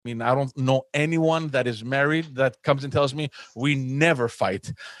mean, I don't know anyone that is married that comes and tells me we never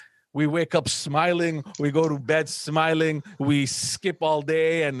fight. We wake up smiling, we go to bed smiling, we skip all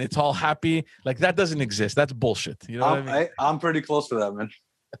day and it's all happy. Like that doesn't exist. That's bullshit. You know what I mean? I'm pretty close to that, man.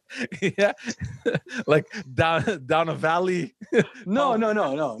 Yeah. Like down a valley. No, not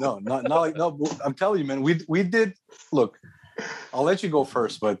like no. I'm telling you, man. We did. Look, I'll let you go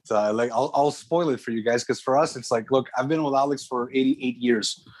first, but I'll spoil it for you guys because for us, it's like, look, I've been with Alex for 88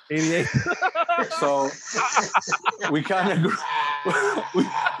 years. 88. So we kind of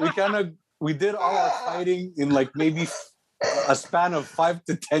we did all our fighting in like maybe a span of 5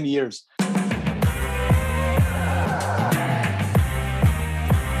 to 10 years.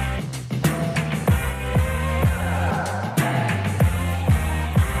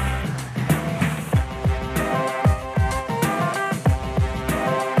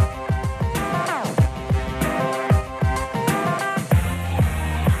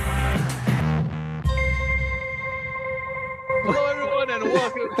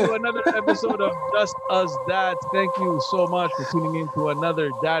 To another episode of Just Us Dads. Thank you so much for tuning in to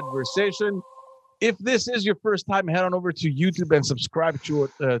another Dadversation. If this is your first time, head on over to YouTube and subscribe to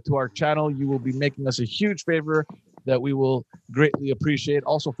our channel. You will be making us a huge favor that we will greatly appreciate.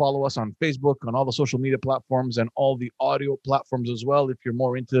 Also follow us on Facebook, on all the social media platforms, and all the audio platforms as well if you're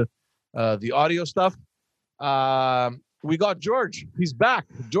more into the audio stuff. We got George. He's back.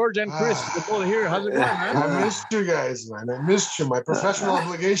 George and Chris, they're both here. How's it going, man? I missed you guys, man. I missed you. My professional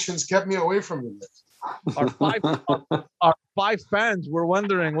obligations kept me away from you. Our five fans were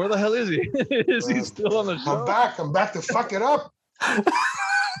wondering, where the hell is he? Is he still on the show? I'm back to fuck it up.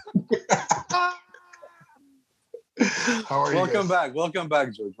 How are you? Welcome back,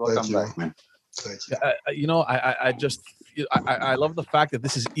 George. Welcome back, man. Thank you. I love the fact that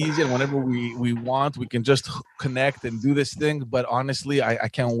this is easy, and whenever we want, we can just connect and do this thing. But honestly, I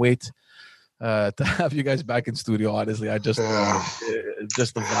can't wait to have you guys back in studio. Honestly, I just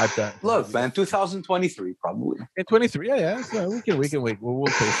just the vibe that. Look, man, 2023 probably. In 23, yeah. So we can wait. We'll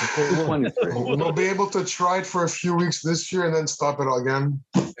taste it. We'll be able to try it for a few weeks this year and then stop it again.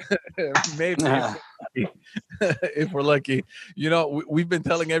 Maybe. If we're lucky. You know, we've been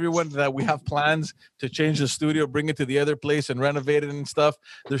telling everyone that we have plans to change the studio, bring it to the other place and renovate it and stuff.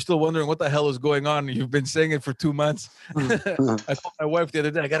 They're still wondering what the hell is going on. You've been saying it for 2 months. I told my wife the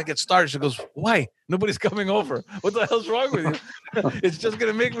other day, I got to get started. She goes, why? Nobody's coming over. What the hell's wrong with you? It's just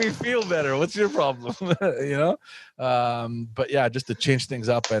going to make me feel better. What's your problem? You know? But yeah, just to change things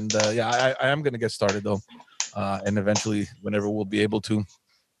up. And I am going to get started though. And eventually, whenever we'll be able to,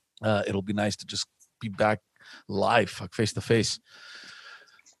 it'll be nice to just be back live, face to face.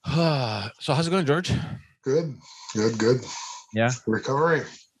 So how's it going, George? Good. Yeah. Recovering.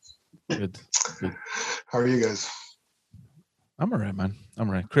 Good. How are you guys? I'm all right, man. I'm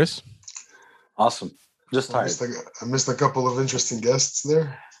all right. Chris? Awesome. Just tired. I missed a couple of interesting guests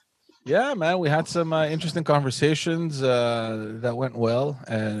there. Yeah, man. We had some interesting conversations that went well,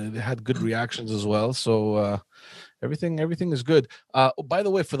 and it had good reactions as well. So everything is good. By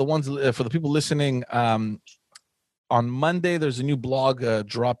the way, for the people listening, on Monday there's a new blog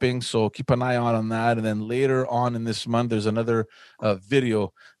dropping, so keep an eye on that. And then later on in this month, there's another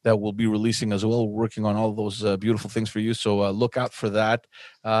video that we'll be releasing as well. We're working on all those beautiful things for you, so look out for that.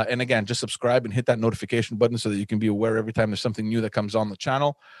 And again, just subscribe and hit that notification button so that you can be aware every time there's something new that comes on the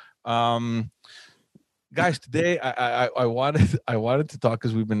channel. Guys, today I wanted to talk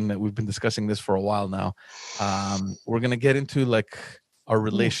because we've been discussing this for a while now. We're gonna get into like our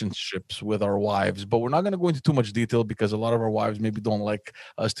relationships with our wives, but we're not gonna go into too much detail because a lot of our wives maybe don't like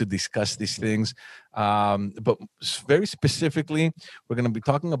us to discuss these things. But very specifically, we're gonna be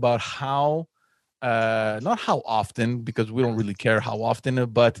talking about how. Not how often, because we don't really care how often,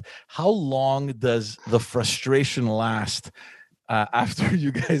 but how long does the frustration last after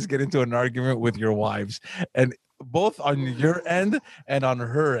you guys get into an argument with your wives, and both on your end and on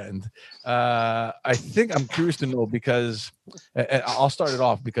her end? I think I'm curious to know, because I'll start it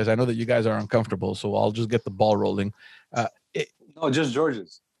off because I know that you guys are uncomfortable, so I'll just get the ball rolling. No, just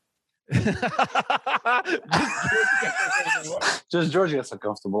George's. Just George gets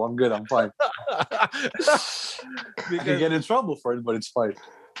uncomfortable. I'm good. I'm fine. I can get in trouble for it, but it's fine.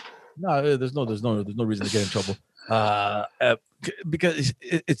 No, there's no reason to get in trouble. Because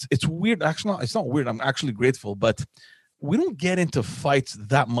it's weird. Actually, it's not weird. I'm actually grateful, but we don't get into fights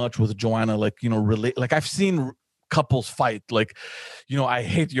that much with Joanna. Like, you know, like I've seen couples fight, like, you know, I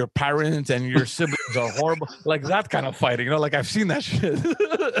hate your parents and your siblings are horrible, like that kind of fighting, you know, like I've seen that shit.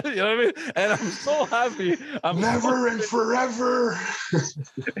 You know what I mean? And I'm so happy. Never and forever.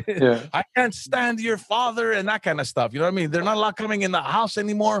 Yeah. I can't stand your father and that kind of stuff. You know what I mean? They're not allowed coming in the house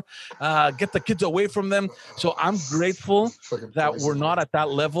anymore. Get the kids away from them. So I'm grateful Fucking that poison. we're not at that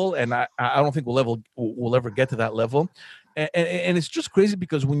level, and I don't think we'll ever get to that level. And it's just crazy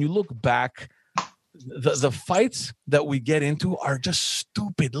because when you look back, the fights that we get into are just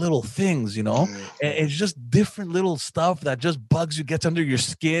stupid little things, you know. And it's just different little stuff that just bugs you, gets under your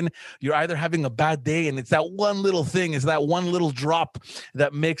skin. You're either having a bad day, and it's that one little thing, it's that one little drop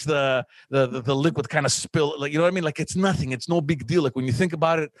that makes the liquid kind of spill. Like, you know what I mean? Like, it's nothing, it's no big deal. Like when you think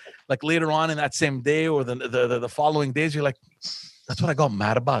about it, like later on in that same day or the following days, you're like, that's what I got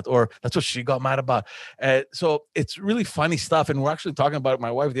mad about, or that's what she got mad about. So it's really funny stuff. And we're actually talking about it,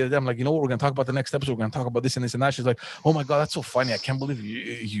 my wife the other day. I'm like, you know what, we're going to talk about the next episode. We're going to talk about this and this and that. She's like, oh my God, that's so funny. I can't believe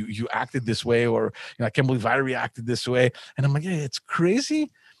you acted this way, or, you know, I can't believe I reacted this way. And I'm like, yeah, it's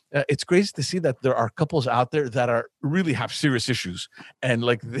crazy. It's crazy to see that there are couples out there that are really have serious issues, and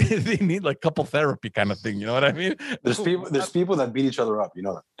like they need like couple therapy kind of thing. You know what I mean? There's people that beat each other up, you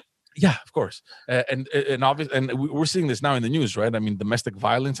know that. Yeah, of course, and obviously, and we're seeing this now in the news, right? I mean, domestic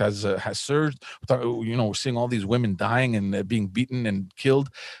violence has surged. You know, we're seeing all these women dying and being beaten and killed.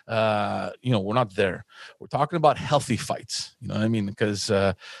 You know, we're not there. We're talking about healthy fights. You know what I mean? Because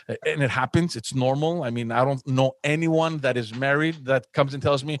and it happens. It's normal. I mean, I don't know anyone that is married that comes and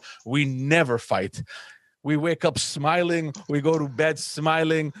tells me we never fight. We wake up smiling, we go to bed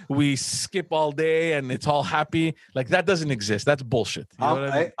smiling, we skip all day and it's all happy. Like, that doesn't exist. That's bullshit. You know what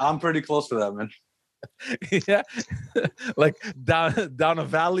I mean? I'm pretty close to that, man. Yeah. Like down a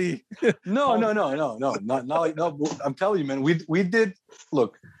valley. No, not like, no. I'm telling you, man. We did.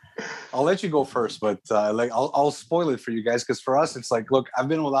 Look, I'll let you go first, but like I'll spoil it for you guys, because for us it's like, look, I've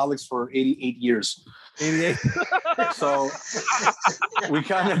been with Alex for 88 years. 88. So we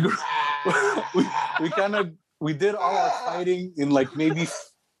kind of we did all our fighting in like maybe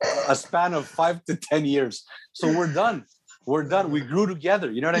a span of 5 to 10 years. So we're done. We grew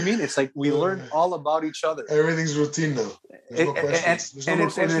together. You know what I mean? It's like we learned all about each other. Everything's routine now. There's no questions. There's no more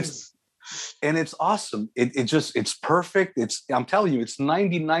questions. And it's awesome. It's perfect. I'm telling you, it's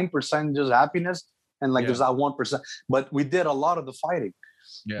 99% just happiness, and like there's that 1%. But we did a lot of the fighting.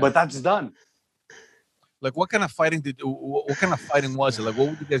 Yeah. But that's done. Like, what kind of fighting was it? Like, what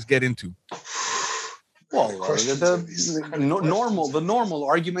would you guys get into? Well, the normal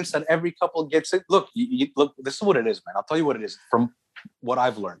arguments that every couple gets in. Look, look, this is what it is, man. I'll tell you what it is from what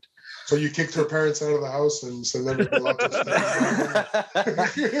I've learned. So you kicked her parents out of the house and said never be allowed to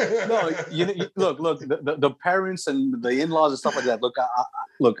No, look, the parents and the in-laws and stuff like that.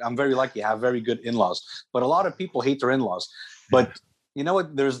 Look, I'm very lucky. I have very good in-laws, but a lot of people hate their in-laws. But you know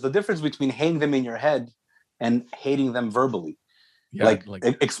what? There's the difference between hating them in your head and hating them verbally. Yeah, like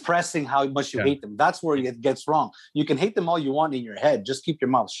expressing how much you hate them. That's where it gets wrong. You can hate them all you want in your head. Just keep your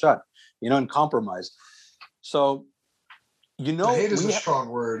mouth shut, and compromise. So, hate is a strong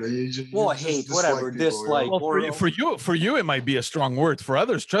word. Hate, whatever, dislike. Well, for you, it might be a strong word. For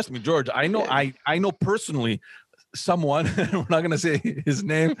others, trust me, George. I know, I know personally someone. We're not going to say his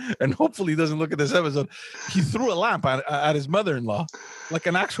name, and hopefully he doesn't look at this episode. He threw a lamp at his mother-in-law, like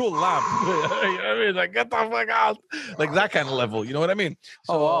an actual lamp. You know what I mean? Like, get the fuck out, like that kind of level. You know what I mean?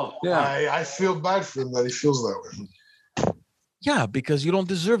 So, I feel bad for him that he feels that way. Yeah, because you don't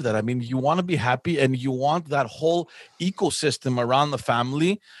deserve that. I mean, you want to be happy, and you want that whole ecosystem around the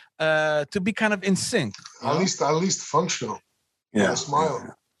family to be kind of in sync. At least functional. Yeah.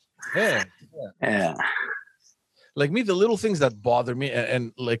 Smile. Yeah. Like me, the little things that bother me,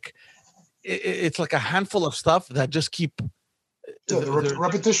 and like it's like a handful of stuff that just keep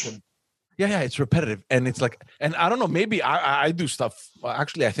repetition. Yeah, it's repetitive, and it's like, and I don't know, maybe I do stuff.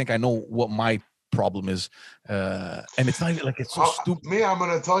 Actually, I think I know what my problem is, and it's not even like it's so stupid. Me, I'm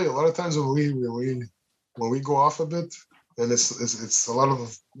gonna tell you, a lot of times when we go off a bit, and it's a lot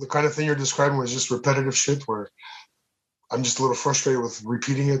of the kind of thing you're describing was just repetitive shit where I'm just a little frustrated with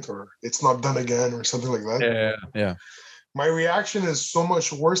repeating it, or it's not done again, or something like that. Yeah. My reaction is so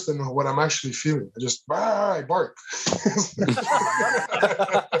much worse than what I'm actually feeling. I bark.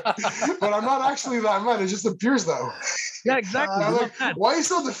 But I'm not actually that mad. It just appears that way. Yeah, exactly. Why are you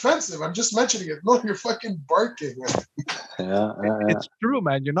so defensive? I'm just mentioning it. No, you're fucking barking. It's true,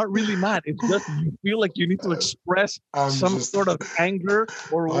 man. You're not really mad. It's just you feel like you need to express some sort of anger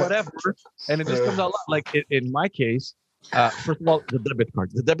or whatever, and it just comes out like in my case. First of all, the debit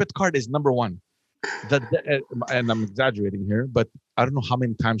card. The debit card is number one. And I'm exaggerating here, but I don't know how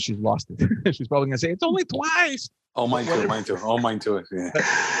many times she's lost it. She's probably gonna say it's only twice. Oh, mine too. Mine too. Oh, mine too. Yeah.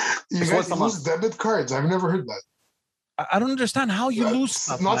 You guys lose debit cards. I've never heard that. I don't understand how you lose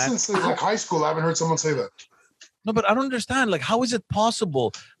stuff, Not man. since like high school. I haven't heard someone say that. No, but I don't understand. Like, how is it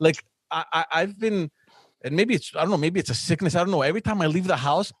possible? Like, I've been, and maybe it's, I don't know, maybe it's a sickness. I don't know. Every time I leave the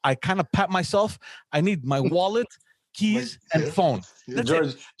house, I kind of pat myself. I need my wallet, keys, and phone.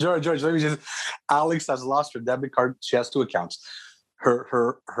 George, let me just. Alex has lost her debit card. She has 2 accounts.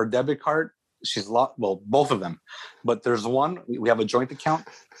 Her debit card, she's lost. Well, both of them, but there's one. We have a joint account.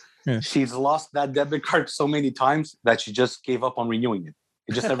 Yeah. She's lost that debit card so many times that she just gave up on renewing it.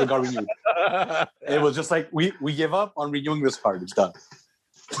 It just never got renewed. It was just like we give up on renewing this card. It's done.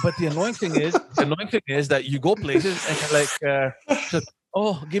 But the annoying thing is that you go places and you're like,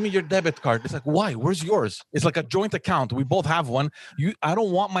 oh, give me your debit card. It's like, why? Where's yours? It's like a joint account. We both have one. I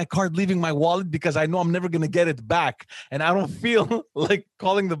don't want my card leaving my wallet because I know I'm never gonna get it back, and I don't feel like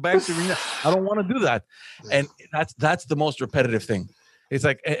calling the bank to renew. I don't want to do that, and that's the most repetitive thing. It's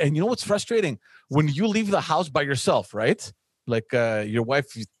like, and you know what's frustrating? When you leave the house by yourself, right? Like your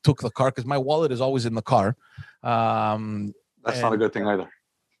wife took the car, because my wallet is always in the car. That's not a good thing either.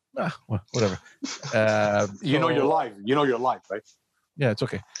 Well, whatever. You know you're live. You know you're live, right? Yeah, it's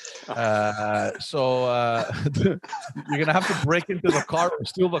okay. So you're gonna have to break into the car or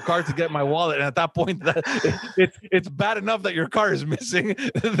steal the car to get my wallet. And at that point, it's bad enough that your car is missing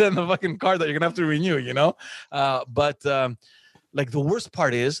than the fucking car that you're gonna have to renew. You know, but. Like the worst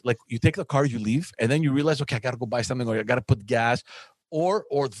part is, like, you take the car, you leave, and then you realize, okay, I gotta go buy something, or I gotta put gas, or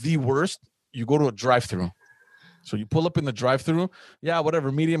the worst, you go to a drive-through. So you pull up in the drive-through, yeah,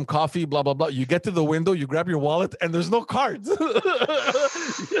 whatever, medium coffee, blah blah blah. You get to the window, you grab your wallet, and there's no cards.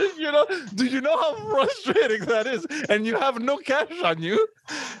 You know? Do you know how frustrating that is? And you have no cash on you.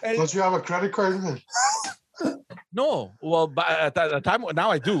 And don't you have a credit card then? No, well, at that time,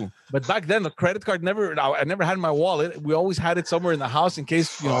 now I do. But back then, the credit card I never had my wallet. We always had it somewhere in the house in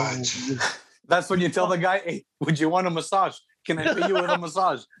case, you know. That's when you tell the guy, hey, would you want a massage? Can I pay you with a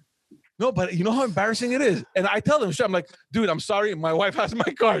massage? No, but you know how embarrassing it is? And I tell him, I'm like, dude, I'm sorry. My wife has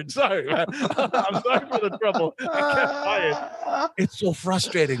my card. Sorry, man. I'm sorry for the trouble. I can't buy it. It's so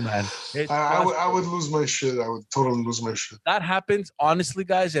frustrating, man. I would lose my shit. I would totally lose my shit. That happens. Honestly,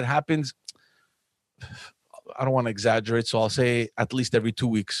 guys, it happens. I don't want to exaggerate, so I'll say at least every 2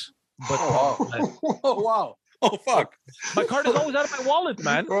 weeks. But oh wow! Oh fuck! My card is always out of my wallet,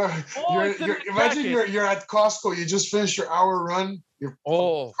 man. Imagine you're at Costco. You just finished your hour run. Your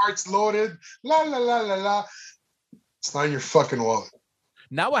cart's loaded. La la la la la. It's not in your fucking wallet.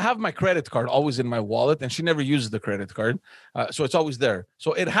 Now I have my credit card always in my wallet, and she never uses the credit card, so it's always there.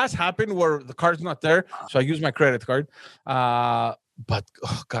 So it has happened where the card's not there, so I use my credit card. But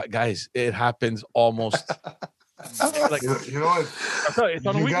God, guys, it happens almost. Like, you know what? It's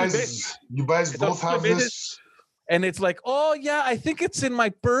on a weekly basis. You guys both have this. And it's like, oh, yeah, I think it's in my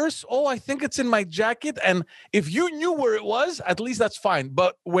purse. Oh, I think it's in my jacket. And if you knew where it was, at least that's fine.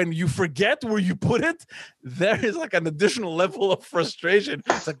 But when you forget where you put it, there is like an additional level of frustration.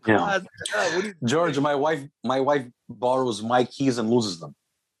 It's like, God, what do you George, my wife borrows my keys and loses them.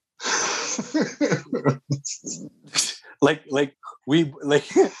 Like we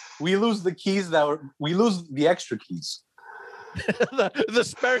lose the keys we lose the extra keys. the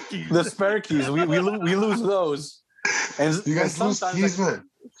spare keys. The spare keys. We lose those. And you guys lose keys, man.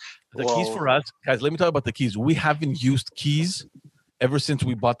 The keys for us, guys, let me talk about the keys. We haven't used keys ever since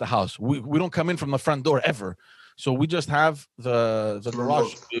we bought the house. We don't come in from the front door ever. So we just have the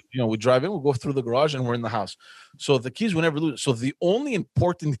garage. You know, we drive in, we go through the garage, and we're in the house. So the keys we never lose. So the only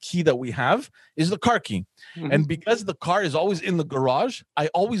important key that we have is the car key. Mm-hmm. And because the car is always in the garage, I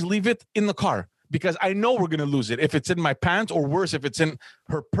always leave it in the car because I know we're gonna lose it if it's in my pants, or worse, if it's in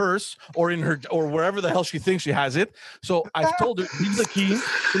her purse or in her or wherever the hell she thinks she has it. So I've told her, leave the key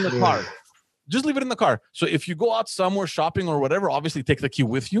in the car. Just leave it in the car. So if you go out somewhere shopping or whatever, obviously take the key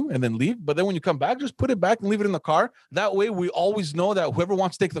with you and then leave. But then when you come back, just put it back and leave it in the car. That way we always know that whoever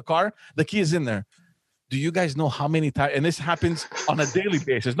wants to take the car, the key is in there. Do you guys know how many times? And this happens on a daily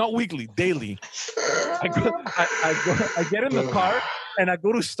basis, not weekly, daily. I get in the car and I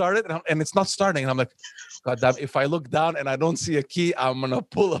go to start it and it's not starting. And I'm like, God damn, if I look down and I don't see a key, I'm going to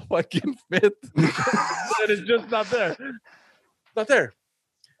pull a fucking fit. And it's just not there. Not there.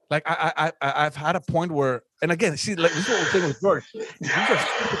 Like I've had a point where, and again, see, like this is what we're saying with George. These are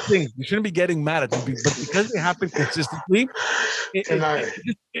stupid things. You shouldn't be getting mad at them, but because they happen consistently,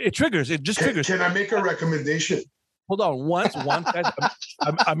 it triggers. It just triggers. Can I make a recommendation? Hold on. Once, guys,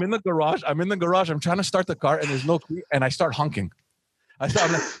 I'm in the garage. I'm trying to start the car, and there's no key, and I start honking. I'm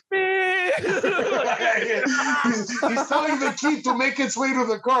like, he's telling the key to make its way to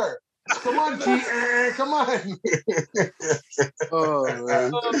the car. Come on, Key. Come on. Oh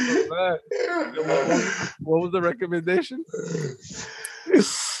man. Oh, man. What was the recommendation?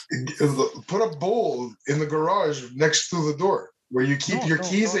 Put a bowl in the garage next to the door where you keep your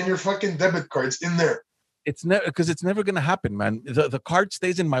keys and your fucking debit cards in there. It's never because it's never gonna happen, man. The card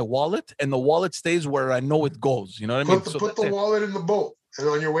stays in my wallet, and the wallet stays where I know it goes. You know what I mean? Put the wallet in the bowl, and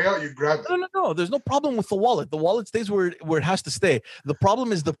on your way out, you grab it. No. There's no problem with the wallet. The wallet stays where it has to stay. The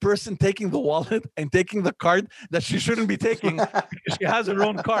problem is the person taking the wallet and taking the card that she shouldn't be taking because she has her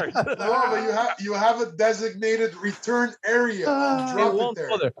own card. No, but you have a designated return area. Drop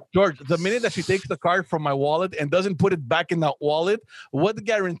it there. George, the minute that she takes the card from my wallet and doesn't put it back in that wallet, what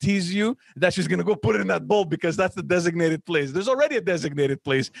guarantees you that she's gonna go put it in that bowl because that's the designated place? There's already a designated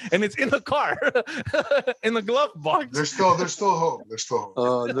place, and it's in the car, in the glove box. There's still home. There's still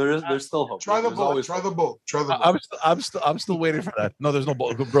home. There's still hope. Try the bowl. Try the bowl. Try the bowl. I'm still waiting for that. No, there's no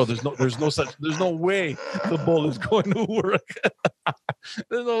bowl, bro. There's no way the bowl is going to work.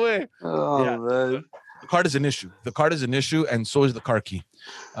 There's no way. Oh man. The card is an issue. The card is an issue, and so is the car key.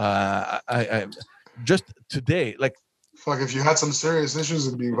 I just today, like, fuck, if you had some serious issues,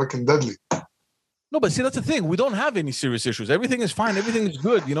 it'd be fucking deadly. no, but see, that's the thing. We don't have any serious issues. Everything is fine. Everything is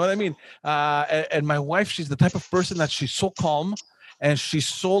good. You know what I mean? And my wife, she's the type of person that she's so calm and she's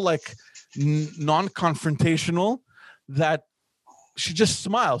so like non-confrontational that she just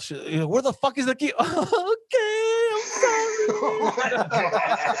smiles. Where the fuck is the key? Okay, I'm sorry.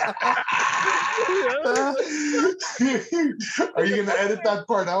 Are you gonna edit that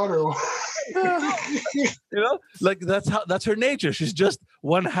part out or what? Like that's her nature. She's just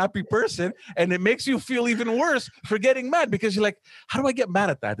one happy person, and it makes you feel even worse for getting mad because you're like, how do I get mad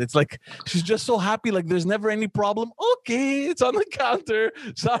at that? It's like she's just so happy, like there's never any problem. Okay, it's on the counter.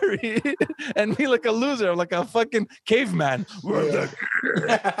 Sorry. And me like a loser, like a fucking caveman. Yeah.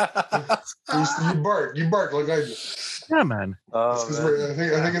 You bark like I do. Yeah, man. I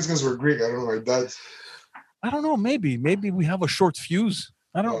think it's because we're Greek. I don't know. My dad's. I don't know. Maybe we have a short fuse.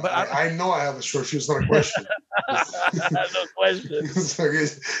 I don't know. But I know I have a short fuse. It's not a question. No question. It's like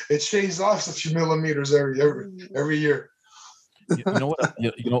it shaves off a few millimeters every year. You know what?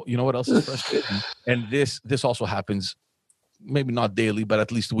 You know what else is frustrating? And this also happens, maybe not daily, but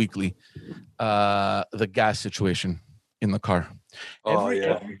at least weekly. The gas situation in the car.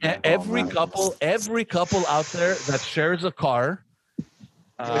 Every couple out there that shares a car.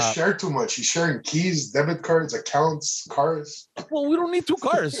 They share too much. He's sharing keys, debit cards, accounts, cars. Well, we don't need two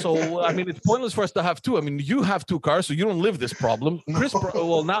cars, so I mean, it's pointless for us to have two. I mean, you have two cars, so you don't live this problem. Chris,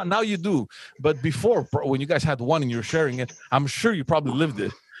 well, now you do, but before, when you guys had one and you're sharing it, I'm sure you probably lived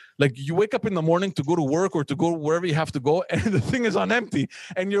it. Like you wake up in the morning to go to work or to go wherever you have to go, and the thing is on empty,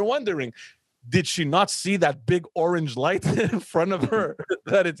 and you're wondering, did she not see that big orange light in front of her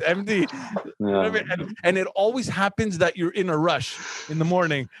that it's empty? Yeah. And it always happens that you're in a rush in the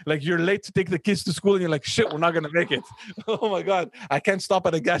morning. Like you're late to take the kids to school and you're like, shit, we're not going to make it. Oh my God. I can't stop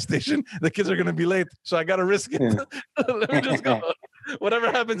at a gas station. The kids are going to be late. So I got to risk it. Let me just go.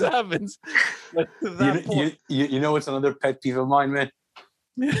 Whatever happens, happens. Like, you know what's another pet peeve of mine, man?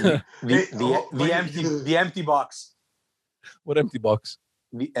 The empty box. What empty box?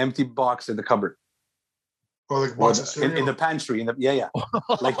 The empty box in the cupboard. Oh, like box of cereal? In the pantry. Yeah.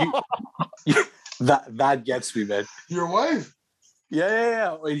 Like you that gets me, man. Your wife?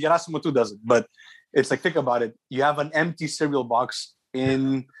 Yeah. Gerasimo too doesn't. But it's like, think about it. You have an empty cereal box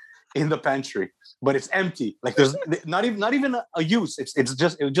in the pantry, but it's empty. Like there's not even a use. It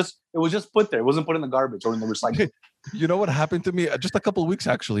was just put there. It wasn't put in the garbage or in the recycling. You know what happened to me just a couple of weeks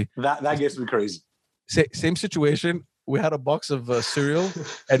actually? That gets me crazy. Same situation. We had a box of cereal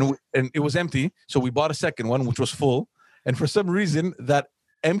and it was empty. So we bought a second one, which was full. And for some reason, that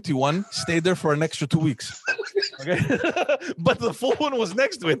empty one stayed there for an extra 2 weeks. Okay. But the full one was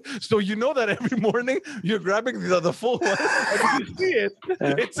next to it. So you know that every morning you're grabbing the full one and you see it.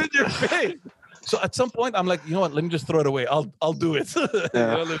 It's in your face. So at some point, I'm like, you know what? Let me just throw it away. I'll do it.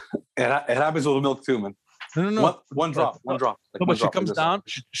 Yeah. It happens with milk too, man. No. One drop. Like no, but one she drop, comes down.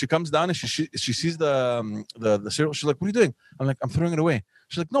 She comes down and she sees the cereal. She's like, "What are you doing?" I'm like, "I'm throwing it away."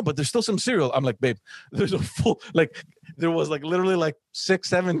 She's like, "No, but there's still some cereal." I'm like, "Babe, there's a full there was literally 6,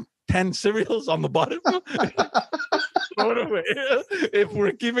 7, 10 cereals on the bottom." Throw it away. If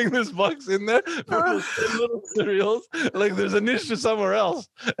we're keeping this box in there for those 10 little cereals, there's an issue somewhere else.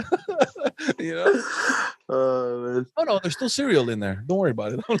 You know? Oh no, there's still cereal in there. Don't worry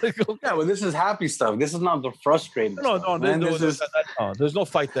about it. I'm like, okay. Yeah, but this is happy stuff. This is not the frustrating stuff. No, there's no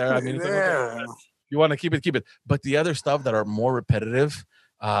fight there. I mean, if you want to keep it. But the other stuff that are more repetitive,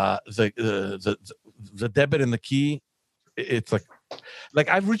 the debit and the key, it's like Like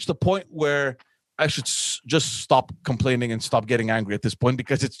I've reached a point where I should just stop complaining and stop getting angry at this point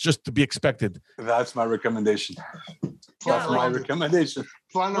because it's just to be expected. That's my recommendation. Plan That's my around it. recommendation.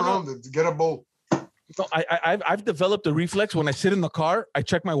 Plan around it. Get a bowl. So I've developed a reflex when I sit in the car, I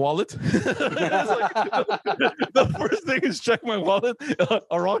check my wallet. The first thing is check my wallet.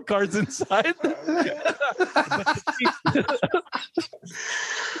 Are all cards inside?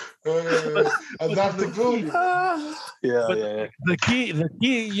 Adaptability. Yeah. The key,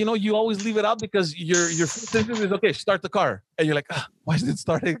 you always leave it out because your first instinct is okay, start the car. And you're like, why is it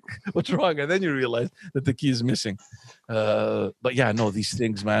starting? What's wrong? And then you realize that the key is missing. But yeah, no, these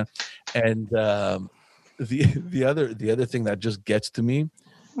things, man. And the other thing that just gets to me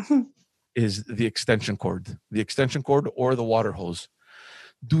is the extension cord or the water hose.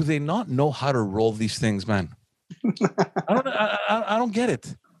 Do they not know how to roll these things, man? I don't get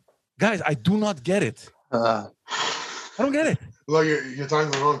it, guys. I do not get it. I don't get it. Like you're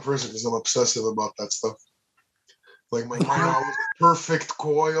talking to the wrong person because I'm obsessive about that stuff. Like my mind always perfect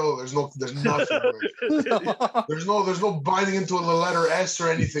coil. There's nothing. Like, there's no binding into the letter S or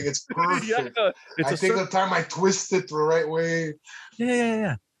anything. It's perfect. Yeah, I take the time. I twist it the right way.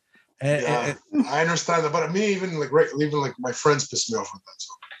 Yeah. I understand that, but me even like my friends piss me off with that.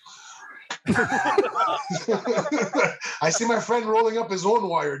 So. I see my friend rolling up his own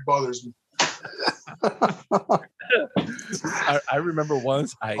wire. It bothers me. I remember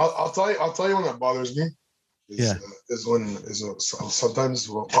once. I'll tell you when that bothers me.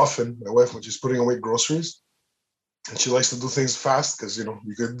 Often my wife, when she's putting away groceries, and she likes to do things fast because you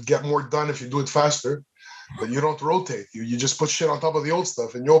could get more done if you do it faster, but you don't rotate. You just put shit on top of the old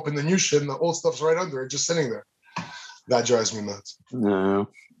stuff, and you open the new shit, and the old stuff's right under it, just sitting there. That drives me nuts. No.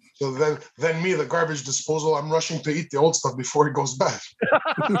 So then me, the garbage disposal, I'm rushing to eat the old stuff before it goes bad.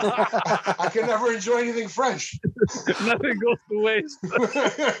 I can never enjoy anything fresh. Nothing goes to waste.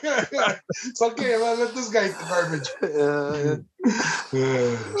 It's okay, man. Let this guy eat the garbage.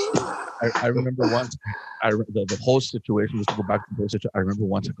 I remember once, the whole situation, just to go back to the whole situation, I remember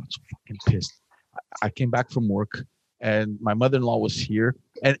once I got so fucking pissed. I came back from work and my mother-in-law was here.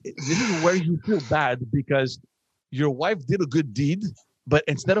 And this is where you feel bad because your wife did a good deed, but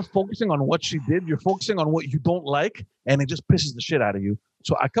instead of focusing on what she did, you're focusing on what you don't like, and it just pisses the shit out of you.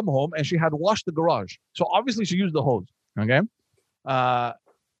 So I come home, and she had washed the garage. So obviously she used the hose, okay? And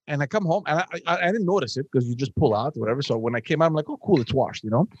I come home, and I didn't notice it because you just pull out, whatever. So when I came out, I'm like, oh, cool, it's washed,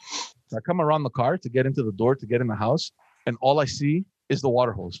 So I come around the car to get into the door, to get in the house, and all I see is the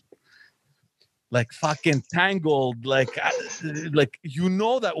water hose. Like fucking tangled, like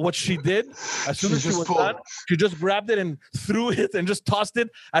that what she did as soon as she was done, she just grabbed it and threw it and just tossed it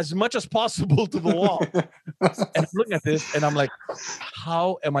as much as possible to the wall. And I'm looking at this and I'm like,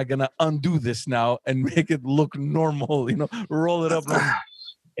 how am I gonna undo this now and make it look normal? Roll it up,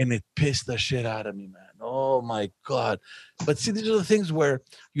 and it pissed the shit out of me, man. Oh my god! But see, these are the things where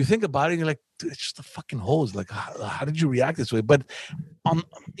you think about it and you're like, dude, it's just a fucking hose. Like, how did you react this way? But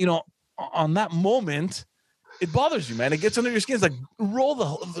on that moment, it bothers you, man. It gets under your skin. It's like roll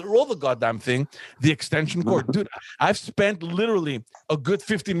the goddamn thing, the extension cord, dude. I've spent literally a good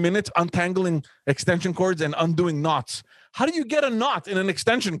 15 minutes untangling extension cords and undoing knots. How do you get a knot in an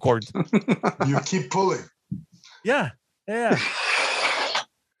extension cord? You keep pulling. Yeah. Keep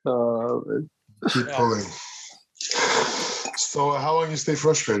pulling. So, how long you stay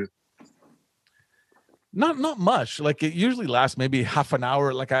frustrated? Not much. Like it usually lasts maybe half an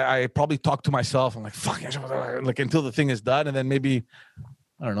hour. Like I probably talk to myself. I'm like, fuck, like until the thing is done. And then maybe,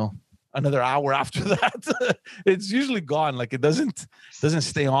 I don't know, another hour after that, it's usually gone. Like it doesn't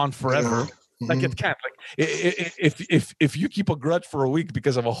stay on forever. Yeah. Like it can't. Like if you keep a grudge for a week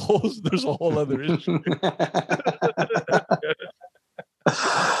because of a hose, there's a whole other issue.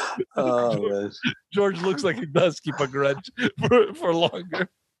 George looks like he does keep a grudge for longer.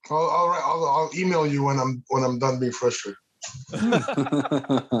 I'll email you when I'm done being frustrated.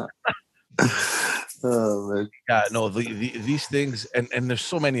 Oh man. Yeah, no, these things and there's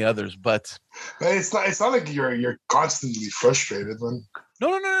so many others, but it's not like you're constantly frustrated, man.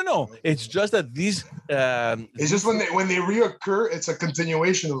 No. It's just that these it's just when they reoccur, it's a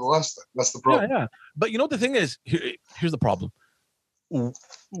continuation of the last time. That's the problem. Yeah. But the thing is, here's the problem.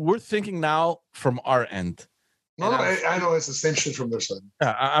 We're thinking now from our end. No, I know it's the same shit from their side.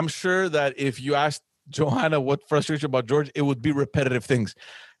 I'm sure that if you asked Johanna what frustrates you about George, it would be repetitive things.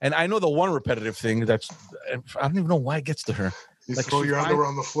 And I know the one repetitive thing I don't even know why it gets to her. You like throw your underwear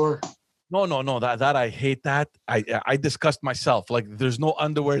on the floor. No. That I hate that. I disgust myself. Like there's no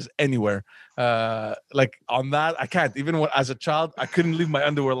underwears anywhere. Like on that, I can't. Even when, as a child, I couldn't leave my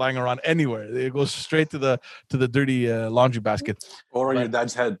underwear lying around anywhere. It goes straight to the dirty laundry basket. Or on But- your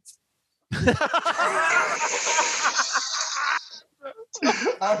dad's head.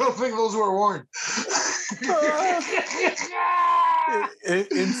 I don't think those were worn.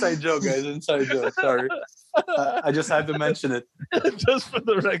 Inside joke, guys. Inside joke. Sorry. I just had to mention it. Just for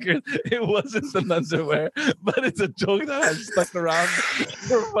the record, it wasn't an underwear, but it's a joke that has stuck around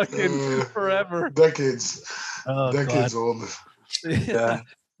for fucking forever. Decades. Oh, Decades God. old. Yeah.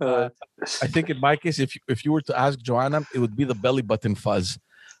 I think in my case, if you were to ask Joanna, it would be the belly button fuzz.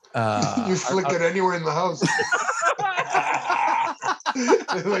 You flick it anywhere in the house.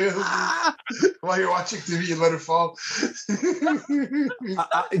 While you're watching TV, you let it fall.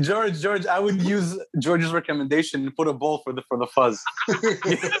 George, I would use George's recommendation and put a bowl for the fuzz.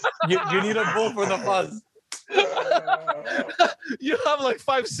 you need a bowl for the fuzz. You have like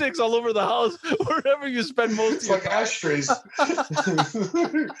 5, 6 all over the house, wherever you spend most It's of your like ashtrays.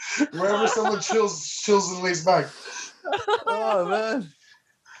 Wherever someone chills and lays back. Oh man.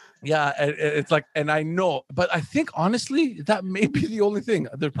 Yeah, it's like, and I know, but I think honestly that may be the only thing.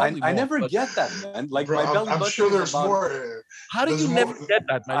 There's probably I more, never but get that, man. Like Bro, my belly I'm button sure is there's about- more. How do there's you more- never get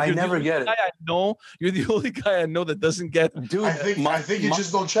that, man? I You're the never only get it. guy I know. You're the only guy I know that doesn't get. Dude, I think you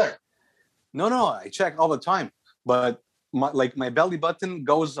just don't check. No, I check all the time. But my belly button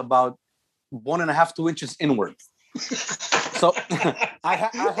goes about 1.5 to 2 inches inward. So I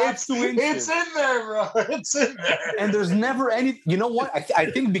have 2 inches. It's in there, bro. It's in there. And there's never any. You know what? I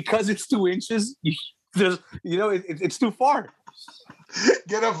think because it's 2 inches, it's too far.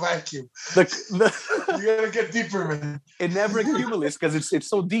 Get a vacuum. The, You gotta get deeper, man. it never accumulates because it's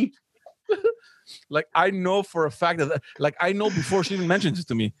so deep. Like I know for a fact that, like I know before she even mentions it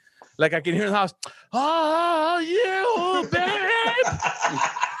to me. Like I can hear in the house, oh, you babe.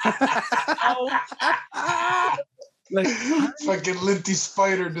 Oh. Like Fucking linty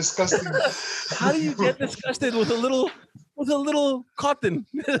spider, disgusting. how do you get disgusted with a little cotton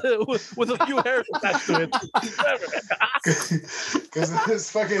with a few hairs attached to it? Because this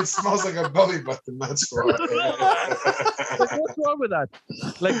fucking smells like a belly button. That's why. Like, what's wrong with that?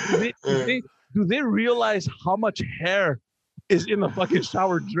 Like, do they realize how much hair is in the fucking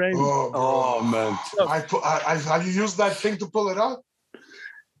shower drain? Oh, man. I used that thing to pull it out.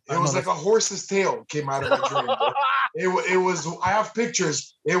 It was like a horse's tail came out of my drain. Bro. It was. I have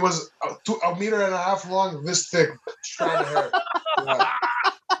pictures. It was 1.5 meters long, this thick strand of hair.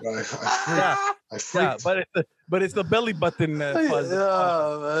 Yeah. I freaked. But it's the belly button fuzz.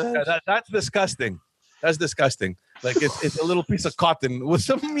 Yeah, that's disgusting. That's disgusting. Like it's a little piece of cotton with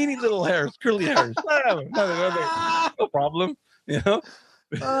some meany little hairs, curly hairs. No problem. You know.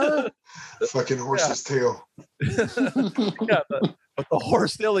 Fucking horse's tail. Yeah, but the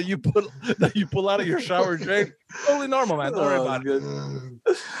horse tail that you pull out of your shower drain, totally normal, man. Don't worry about it.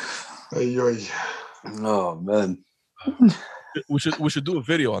 Oh man. We should do a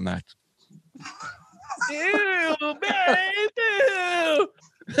video on that. Ew, babe, ew.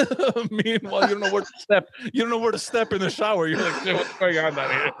 Meanwhile, you don't know where to step. You don't know where to step in the shower. You're like, shit, what's going on down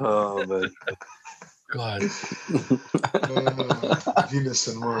here? Oh man. God. Venus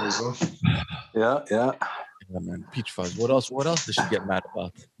and Mars, huh? Yeah. Yeah, man. Peach fuzz. What else does she get mad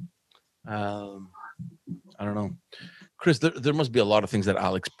about? I don't know. Chris, there must be a lot of things that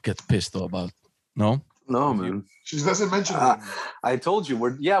Alex gets pissed about. No? No, man. She doesn't mention it. I told you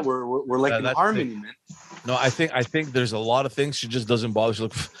we're like in harmony, man. No, I think there's a lot of things she just doesn't bother. She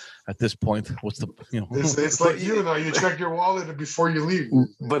look at this point. What's the It's like you know, you check your wallet before you leave.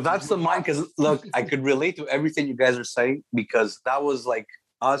 But that's the mind, because look, I could relate to everything you guys are saying, because that was like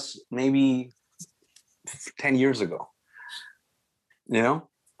us maybe 10 years ago. You know?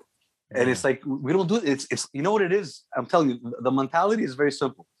 And it's like we don't do it. It's you know what it is? I'm telling you, the mentality is very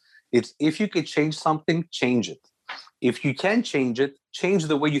simple. It's if you could change something, change it. If you can change it, change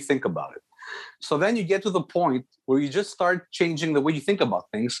the way you think about it. So then you get to the point where you just start changing the way you think about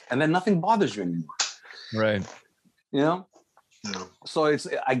things, and then nothing bothers you anymore. Right. You know? No. So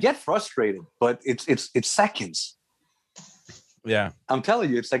I get frustrated, but it's seconds. Yeah. I'm telling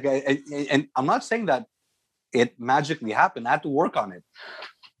you, it's like, and I'm not saying that it magically happened. I had to work on it.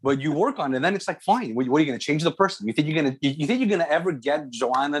 But you work on it, and then it's like, fine. What are you going to change the person? You think you're gonna ever get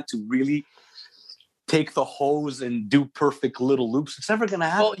Joanna to really take the hose and do perfect little loops. It's never gonna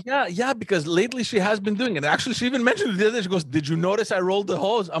happen. Well, yeah, because lately she has been doing it. Actually, she even mentioned it the other day. She goes, "Did you notice I rolled the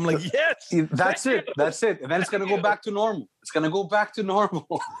hose?" I'm like, "Yes." That's it. That's it. And then it's gonna go back to normal. It's gonna go back to normal.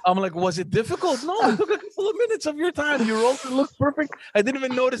 I'm like, "Was it difficult?" No, it took a couple of minutes of your time. You rolled it, looked perfect. I didn't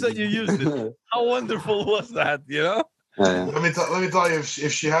even notice that you used it. How wonderful was that? You know? Let me tell you,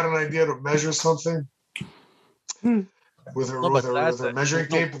 if she had an idea to measure something with her measuring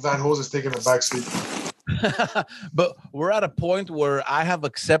tape, that hose is taking a backseat. But we're at a point where I have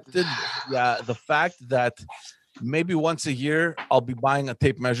accepted the fact that maybe once a year I'll be buying a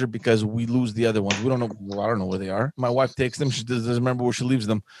tape measure because we lose the other ones. We don't know. Well, I don't know where they are. My wife takes them. She doesn't remember where she leaves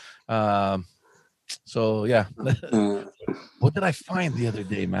them. So yeah. What did I find the other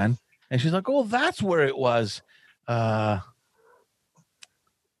day, man? And she's like, "Oh, that's where it was." God,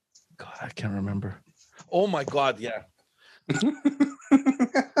 I can't remember. Oh my God, yeah.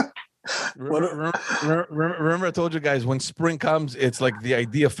 Remember I told you guys when spring comes, it's like the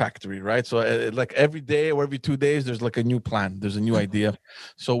idea factory, right? So like every day or every 2 days, there's like a new plan. There's a new idea.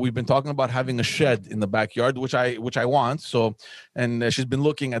 So we've been talking about having a shed in the backyard, which I want. So, and she's been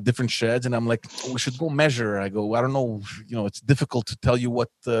looking at different sheds, and I'm like, we should go measure. I go, I don't know, it's difficult to tell you what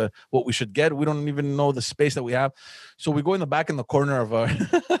we should get. We don't even know the space that we have. So we go in the back in the corner of our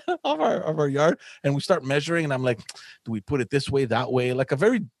of our yard, and we start measuring. And I'm like, do we put it this way, that way? Like a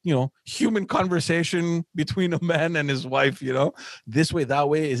very human conversation between a man and his wife, this way, that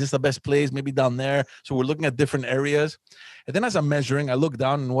way. Is this the best place? Maybe down there. So we're looking at different areas. And then as I'm measuring, I look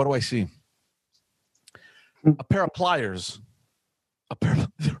down and what do I see? A pair of pliers.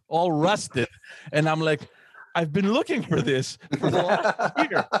 They're all rusted. And I'm like, I've been looking for this for the last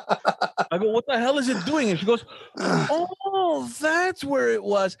year. I go, what the hell is it doing? And she goes, oh, that's where it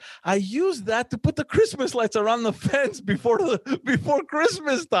was. I used that to put the Christmas lights around the fence before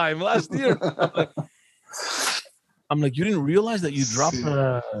Christmas time last year. I'm like, you didn't realize that you dropped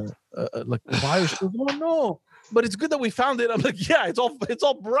like pliers? She goes, oh no, but it's good that we found it. I'm like, yeah, it's all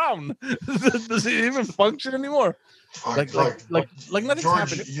brown. Does it even function anymore? Like nothing's George,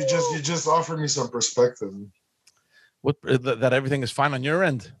 happening. You just offered me some perspective. What, that everything is fine on your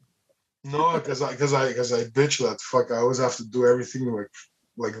end? No, because I bitch that fuck. I always have to do everything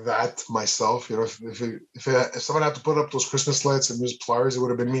like that myself. If someone had to put up those Christmas lights and use pliers, it would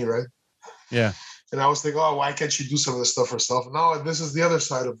have been me, right? Yeah. And I was thinking, oh, why can't she do some of this stuff herself? Now this is the other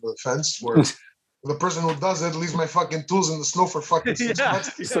side of the fence where the person who does it leaves my fucking tools in the snow for fucking 6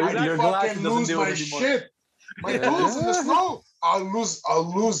 months. So I you're fucking lose my shit. My tools in the snow. I'll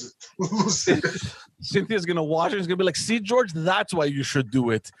lose it. Cynthia's gonna watch it. It's gonna be like, see, George, that's why you should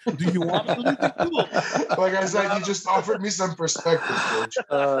do it. Do you want to lose the tool? Like I said, you just offered me some perspective, George.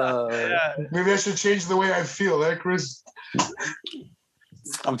 Maybe I should change the way I feel, Chris?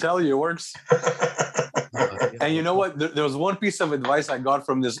 I'm telling you, it works. And you know what? There was one piece of advice I got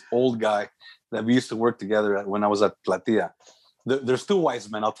from this old guy that we used to work together when I was at Platia. There's two wise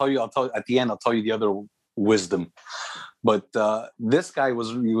men. I'll tell you at the end. I'll tell you the other wisdom. But this guy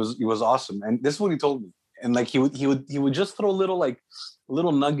was awesome, and this is what he told me. And like he would just throw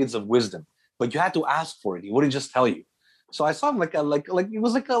little nuggets of wisdom, but you had to ask for it. He wouldn't just tell you. So I saw him like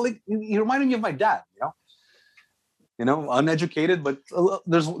he reminded me of my dad, uneducated, but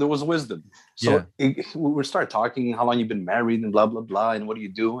there was wisdom. So we started talking how long you've been married and blah blah blah, and what do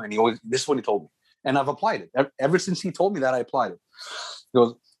you do? And this is what he told me, and I've applied it ever since he told me that. I applied it. He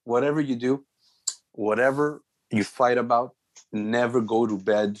goes, whatever you do, whatever you fight about, never go to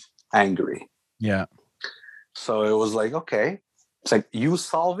bed angry. Yeah. So it was like, okay. It's like you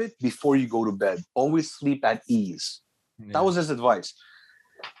solve it before you go to bed. Always sleep at ease. Yeah. That was his advice.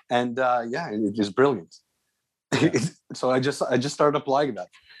 And it is brilliant. Yeah. So I just started applying that.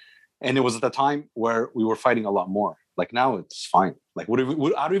 And it was at the time where we were fighting a lot more. Like now it's fine. Like I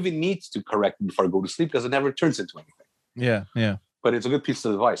don't even need to correct it before I go to sleep because it never turns into anything. Yeah, yeah. But it's a good piece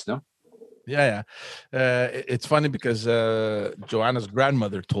of advice, no? Yeah. It's funny because Joanna's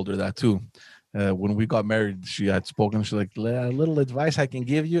grandmother told her that too. When we got married, she had spoken. She's like, little advice I can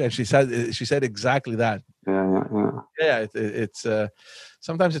give you. And she said exactly that. Yeah. It's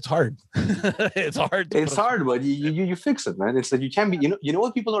sometimes it's hard. It's hard. It's hard, but you fix it, man. It's like you can't be, you know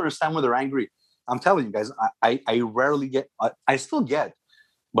what people don't understand when they're angry? I'm telling you guys, I rarely get, I still get,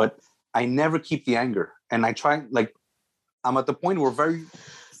 but I never keep the anger. And I try, like, I'm at the point where very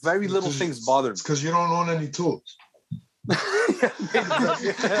little things bother me. It's because you don't own any tools. You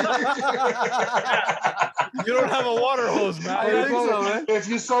don't have a water hose, man. I think so, man. If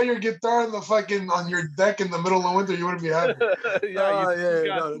you saw your guitar on on your deck in the middle of winter, you wouldn't be happy.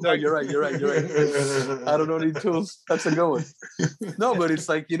 No, you're right. I don't know any tools. That's a good one. No, but it's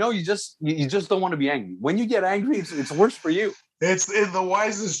like, you just don't want to be angry. When you get angry, it's worse for you. It's the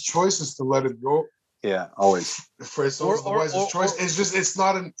wisest choice is to let it go. Yeah, always. For it's the wisest choice. It's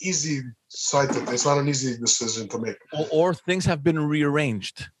not an easy it's not an easy decision to make. Or things have been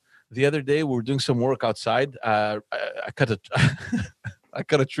rearranged. The other day we were doing some work outside. I cut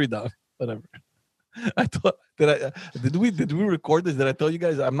a tree down. Whatever. I thought did we record this? Did I tell you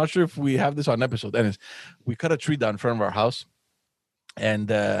guys? I'm not sure if we have this on episode. Anyways, we cut a tree down in front of our house, and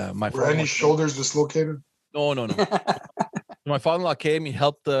were any shoulders dislocated? No. My father-in-law came. He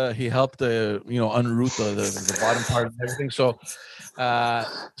helped. Unroot the bottom part of everything. So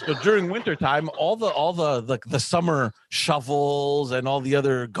during winter time, all the summer shovels and all the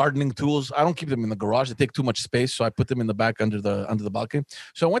other gardening tools, I don't keep them in the garage. They take too much space, so I put them in the back under the balcony.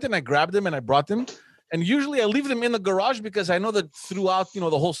 So I went and I grabbed them and I brought them. And usually I leave them in the garage because I know that throughout the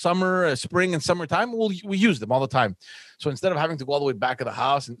whole summer, spring and summertime, we use them all the time. So instead of having to go all the way back of the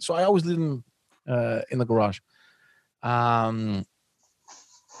house, and so I always leave them in the garage. I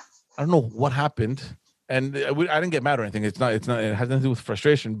don't know what happened, and I didn't get mad or anything. It has nothing to do with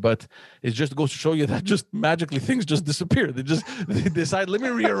frustration, but it just goes to show you that just magically things just disappear. They decide, let me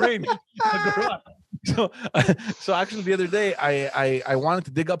rearrange the garage. So actually the other day I wanted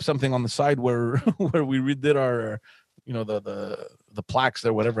to dig up something on the side where we redid our the plaques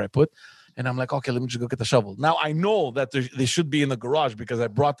there, whatever I put. And I'm like, okay, let me just go get the shovel. Now I know that they should be in the garage because I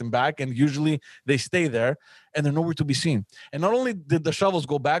brought them back, and usually they stay there and they're nowhere to be seen. And not only did the shovels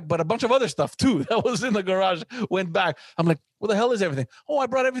go back, but a bunch of other stuff too that was in the garage went back. I'm like, where the hell is everything? Oh, I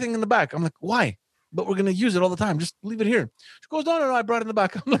brought everything in the back. I'm like, why? But we're going to use it all the time. Just leave it here. She goes, no, I brought it in the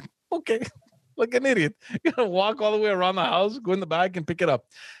back. I'm like, okay, like an idiot. You got to walk all the way around the house, go in the back and pick it up.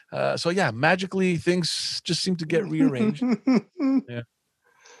 So yeah, magically things just seem to get rearranged. Yeah.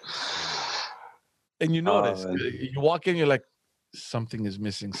 And you notice, you walk in, you're like, something is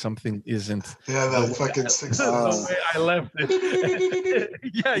missing, something isn't. Yeah, that fucking 6 the way I left it.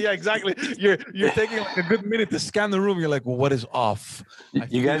 yeah, exactly. You're taking like a good minute to scan the room. You're like, well, what is off?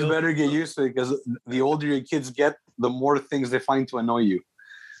 You guys better get used to it, because the older your kids get, the more things they find to annoy you.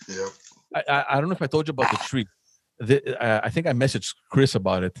 Yeah. I don't know if I told you about the tree. I think I messaged Chris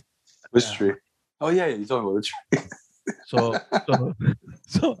about it. Which tree? Oh yeah, you told me about the tree.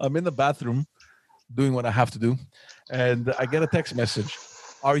 So I'm in the bathroom doing what I have to do, and I get a text message.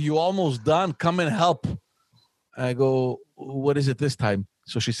 Are you almost done? Come and help. I go, what is it this time?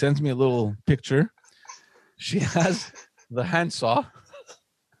 So she sends me a little picture. She has the handsaw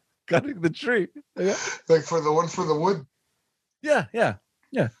cutting the tree. Like for the wood? Yeah.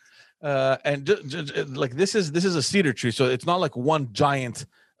 And just, like this is a cedar tree, so it's not like one giant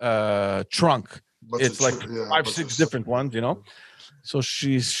trunk. It's like 5-6 different ones, So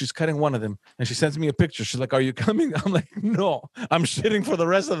she's cutting one of them, and she sends me a picture. She's like, "Are you coming?" I'm like, "No, I'm shitting for the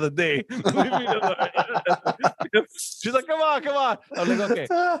rest of the day." She's like, "Come on." I'm like, "Okay."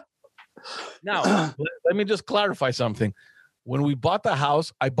 Now, let me just clarify something. When we bought the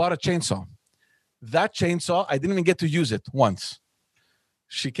house, I bought a chainsaw. That chainsaw, I didn't even get to use it once.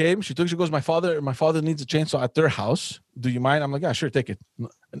 She came, she goes, my father needs a chainsaw at their house. Do you mind? I'm like, yeah, sure, take it.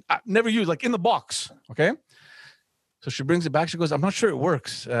 I never used, like in the box, okay? So she brings it back. She goes, I'm not sure it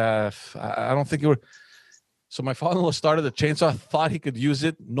works. I don't think it works. So my father-in-law started the chainsaw, thought he could use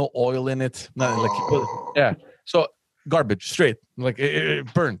it. No oil in it. Nothing, like he put, yeah. So garbage, straight. Like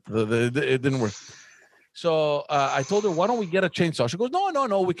it burned. It didn't work. So I told her, why don't we get a chainsaw? She goes,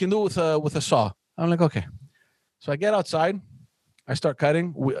 no, we can do it with a saw. I'm like, okay. So I get outside. I start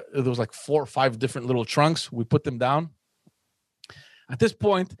cutting. There was like 4 or 5 different little trunks. We put them down. At this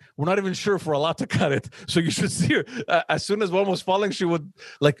point, we're not even sure if we're allowed to cut it. So you should see her. As soon as one was falling, she would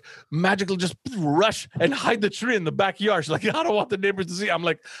like magically just rush and hide the tree in the backyard. She's like, I don't want the neighbors to see. I'm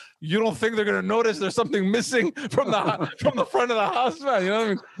like, you don't think they're going to notice there's something missing from the front of the house, man? You know what I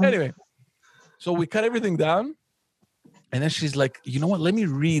mean? Anyway, so we cut everything down. And then she's like, you know what? Let me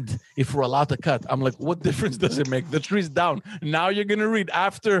read if we're allowed to cut. I'm like, what difference does it make? The tree's down. Now you're going to read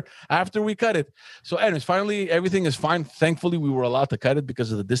after we cut it. So anyways, finally, everything is fine. Thankfully, we were allowed to cut it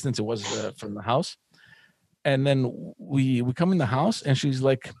because of the distance it was from the house. And then we come in the house and she's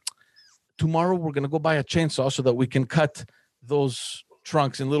like, tomorrow we're going to go buy a chainsaw so that we can cut those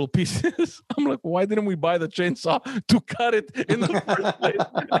trunks in little pieces. I'm like, why didn't we buy the chainsaw to cut it in the first place?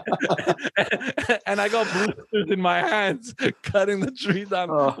 And I got blisters in my hands cutting the tree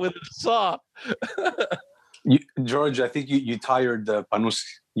down with a saw. George, I think you tired Panusi.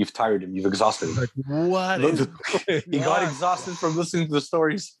 You've tired him. You've exhausted him. Like, what Look, is he got exhausted from listening to the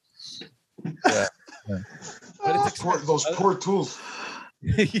stories. yeah. But it's exciting. Those poor tools.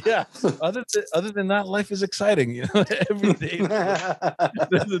 Yeah. Other than that, life is exciting. You know, every day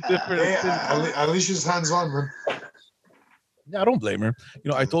there's a different. Hey, at least she's hands on, man. Yeah, I don't blame her.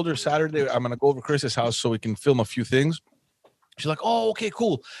 You know, I told her Saturday I'm gonna go over Chris's house so we can film a few things. She's like, "Oh, okay,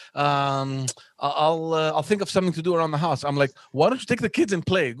 cool. I'll think of something to do around the house." I'm like, "Why don't you take the kids and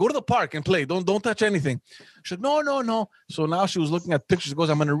play? Go to the park and play. Don't touch anything." She's like, "No." So now she was looking at pictures. She goes,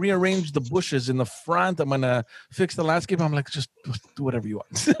 "I'm gonna rearrange the bushes in the front. I'm gonna fix the landscape." I'm like, "Just do whatever you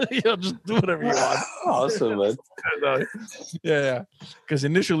want. Just do whatever you want." Awesome, man. Yeah. Because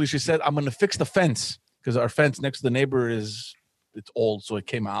initially she said, "I'm gonna fix the fence because our fence next to the neighbor it's old, so it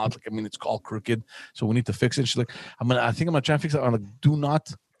came out. Like, I mean, it's all crooked, so we need to fix it." She's like, I think I'm gonna try and fix it." I'm like, "Do not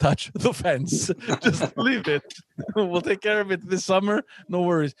touch the fence. Just leave it. We'll take care of it this summer. No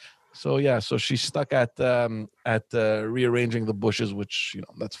worries." So yeah, so she's stuck at rearranging the bushes, which, you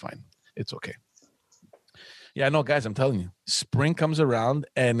know, that's fine. It's okay. Yeah, no, guys, I'm telling you, spring comes around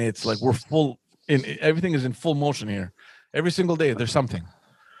and it's like we're full in everything is in full motion here. Every single day, there's something.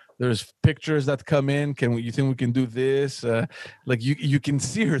 There's pictures that come in. You think we can do this? Like you can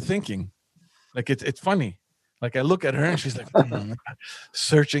see her thinking. Like it's funny. Like I look at her and she's like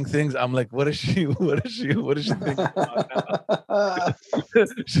searching things. I'm like, what is she thinking about now?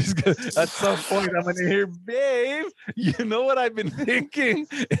 She's gonna, at some point I'm gonna hear, "Babe, you know what I've been thinking?"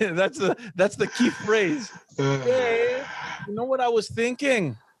 That's the key phrase. "Babe, you know what I was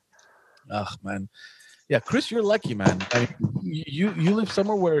thinking?" Oh man. Yeah, Chris, you're lucky, man. I mean, you live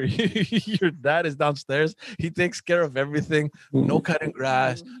somewhere where your dad is downstairs. He takes care of everything. No cutting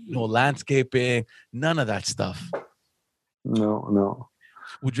grass, no landscaping, none of that stuff. No.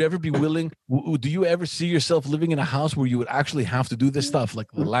 Would you ever be willing? Do you ever see yourself living in a house where you would actually have to do this stuff, like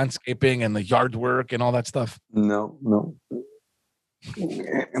the landscaping and the yard work and all that stuff? No.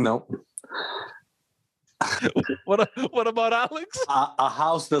 What about Alex? A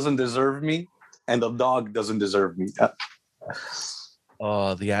house doesn't deserve me, and a dog doesn't deserve me.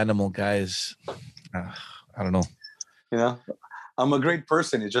 Oh, the animal guys. I don't know. You know, I'm a great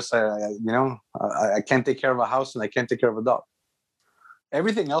person. It's just, I can't take care of a house and I can't take care of a dog.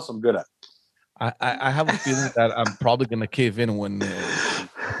 Everything else I'm good at. I have a feeling that I'm probably gonna cave in when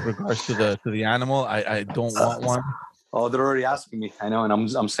regards to the animal. I don't want one. Oh, they're already asking me. I know, and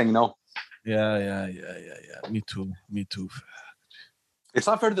I'm saying no. Yeah. Me too. It's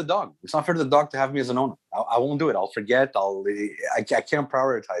not fair to the dog. It's not fair to the dog to have me as an owner. I won't do it. I'll forget. I can't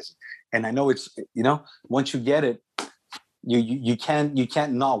prioritize it. And I know it's, once you get it, you can't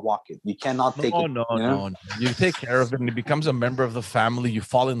not walk it. You cannot take it. No. You take care of it and it becomes a member of the family. You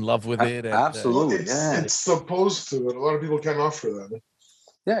fall in love with it. And, absolutely. It's supposed to, but a lot of people can't offer that.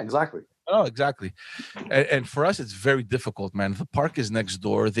 Yeah, exactly. Oh, exactly. And for us, it's very difficult, man. The park is next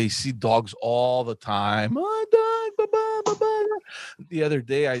door. They see dogs all the time. Oh, dog, the other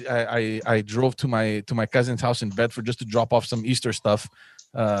day, I drove to my cousin's house in Bedford just to drop off some Easter stuff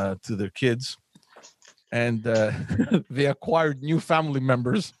to their kids, and they acquired new family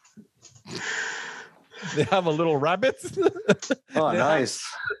members. They have a little rabbit. Oh, nice.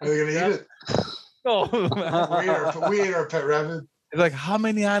 Are they gonna eat it? Oh, we ate our pet rabbit. It's like, how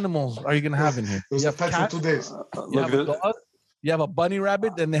many animals are you gonna have in here? It was a pet for 2 days. You have a dog, you have a bunny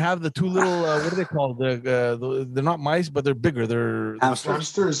rabbit, and they have the two little what are they called? They're not mice, but they're bigger. They're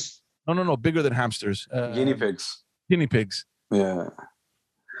hamsters. No, bigger than hamsters. Guinea pigs. Guinea pigs. Yeah.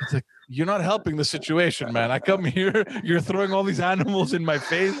 It's like, you're not helping the situation, man. I come here, you're throwing all these animals in my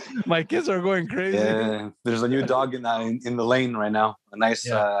face. My kids are going crazy. Yeah, there's a new dog in the lane right now. A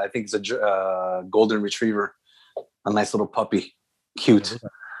nice, I think it's a golden retriever. A nice little puppy. Cute.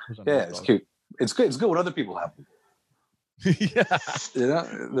 Yeah, it's cute. It's good. It's good what other people have. Yeah.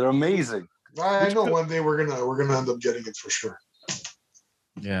 They're amazing. I know one day we're gonna end up getting it for sure.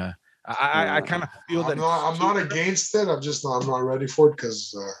 Yeah. I kind of feel that I'm not against it. I'm not ready for it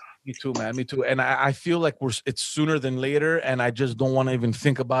because me too, man. Me too. And I feel like it's sooner than later, and I just don't want to even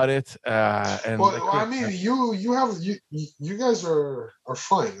think about it. I mean, you guys are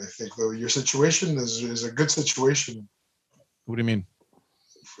fine. I think though your situation is a good situation. What do you mean?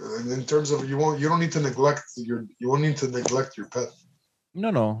 In terms of you don't need to neglect your pet.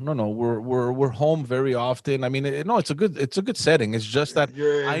 No. We're home very often. I mean, it's a good setting. It's just that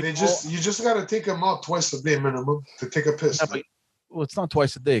you just got to take them out twice a day minimum to take a piss. Well, it's not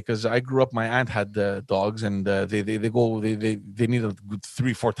twice a day because I grew up. My aunt had dogs, and they need a good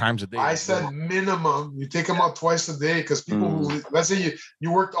 3-4 times a day. I said minimum. You take them out twice a day because people who, let's say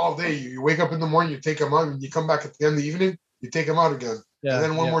you worked all day, you wake up in the morning, you take them out, and you come back at the end of the evening, you take them out again. Yeah, and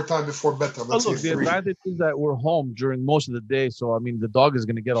then one more time before bedtime. Well, Let's look, say the 3. advantage is that we're home during most of the day, so I mean, the dog is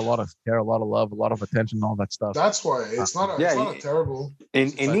going to get a lot of care, a lot of love, a lot of attention, all that stuff. That's why it's not a terrible.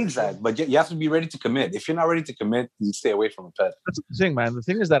 It needs that, but you have to be ready to commit. If you're not ready to commit, you stay away from a pet. That's the thing, man. The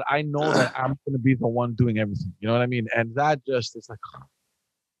thing is that I know that I'm going to be the one doing everything. You know what I mean? And that just is like,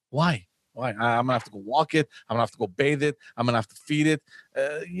 why? Why? I'm gonna have to go walk it. I'm gonna have to go bathe it. I'm gonna have to feed it.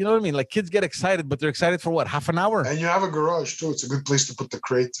 You know what I mean? Like kids get excited, but they're excited for what? Half an hour? And you have a garage too. It's a good place to put the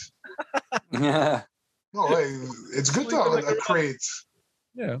crate. Yeah. No, it's good to have a crate.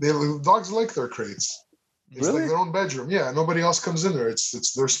 Yeah. Dogs like their crates. It's Really? like their own bedroom. Yeah, nobody else comes in there.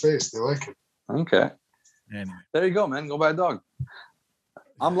 It's their space. They like it. Okay. Anyway. There you go, man. Go buy a dog.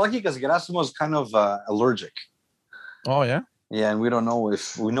 I'm lucky because Gerasimo is kind of allergic. Oh yeah. Yeah, and we don't know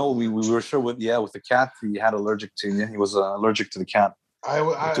if we were sure with the cat he had allergic to. Yeah, he was allergic to the cat. I'm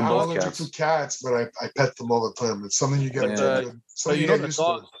allergic to cats, but I pet them all the time. It's something you get.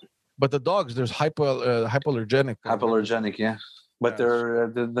 But the dogs, there's hypoallergenic. Hypoallergenic, yeah. But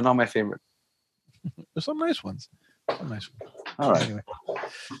they're not my favorite. There's some nice ones. All right. Anyway.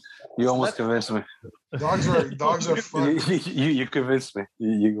 You almost convinced me. Dogs are fun. you convinced me.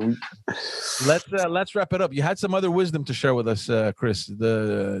 Let's wrap it up. You had some other wisdom to share with us, Chris.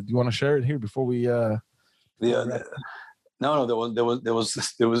 Do you want to share it here before we? No. There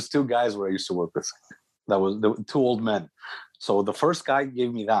was 2 guys where I used to work with. That was 2 old men. So the first guy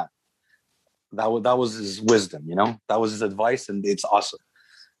gave me that. That was his wisdom, you know. That was his advice, and it's awesome.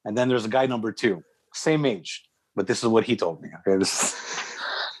 And then there's a guy number 2, same age, but this is what he told me. Okay, this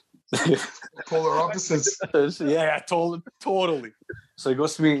is polar opposites. Yeah, totally. So he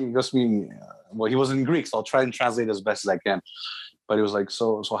goes to me. Well, he was in Greek, so I'll try and translate as best as I can. But he was like,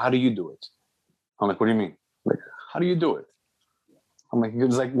 so how do you do it? I'm like, what do you mean? Like, how do you do it? I'm like, he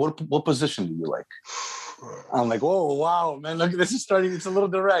was like, what position do you like? I'm like, whoa, wow, man, look, this is starting. It's a little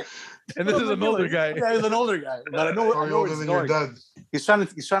direct. And this is an older guy. Yeah, he's an older guy, but I know where he's going. He's trying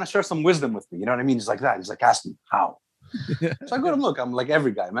to share some wisdom with me. You know what I mean? He's like that. He's like, ask me how. So I go to him, look, I'm like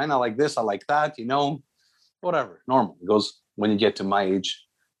every guy, man. I like this, I like that, you know, whatever, normal. He goes, when you get to my age,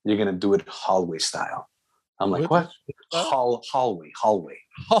 you're gonna do it hallway style. I'm like, what? Hallway. Hallway.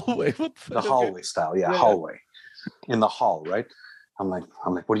 What the hallway style? Yeah, hallway. In the hall, right? I'm like,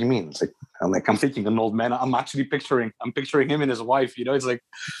 what do you mean? It's like, I'm thinking an old man. I'm picturing him and his wife. You know, it's like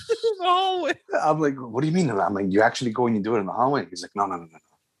the hallway. I'm like, what do you mean? I'm like, you actually go and you do it in the hallway? He's like, no.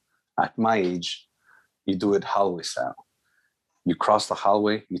 At my age, you do it hallway style. You cross the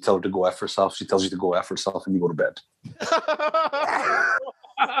hallway. You tell her to go F herself. She tells you to go F herself, and you go to bed.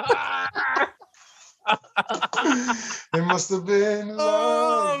 It must have been love.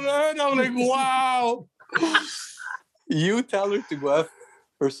 Oh man, I'm like, wow. You tell her to go F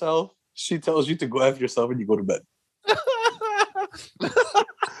herself. She tells you to go F yourself, and you go to bed.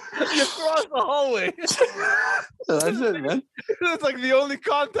 You cross the hallway. That's it, man. That's like the only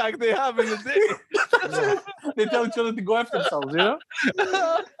contact they have in the day. They tell each other to go after themselves, you know?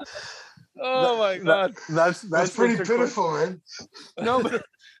 Oh my God. That's pretty pitiful, man. No, but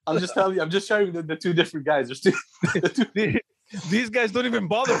I'm just telling you, I'm just sharing the 2 different guys. There's two. These guys don't even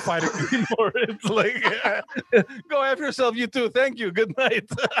bother fighting anymore. It's like, go after yourself, you too. Thank you. Good night.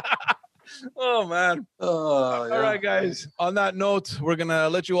 Oh man. All right, guys. On that note, we're gonna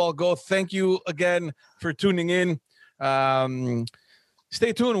let you all go. Thank you again for tuning in.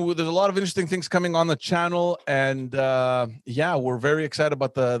 Stay tuned. There's a lot of interesting things coming on the channel, and we're very excited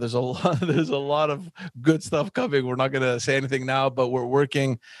about there's a lot of good stuff coming. We're not gonna say anything now, but we're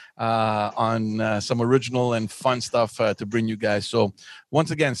working on some original and fun stuff to bring you guys. So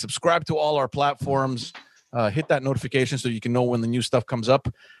once again, subscribe to all our platforms, hit that notification so you can know when the new stuff comes up.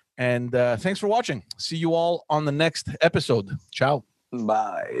 And thanks for watching. See you all on the next episode. Ciao.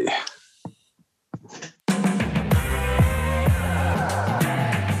 Bye.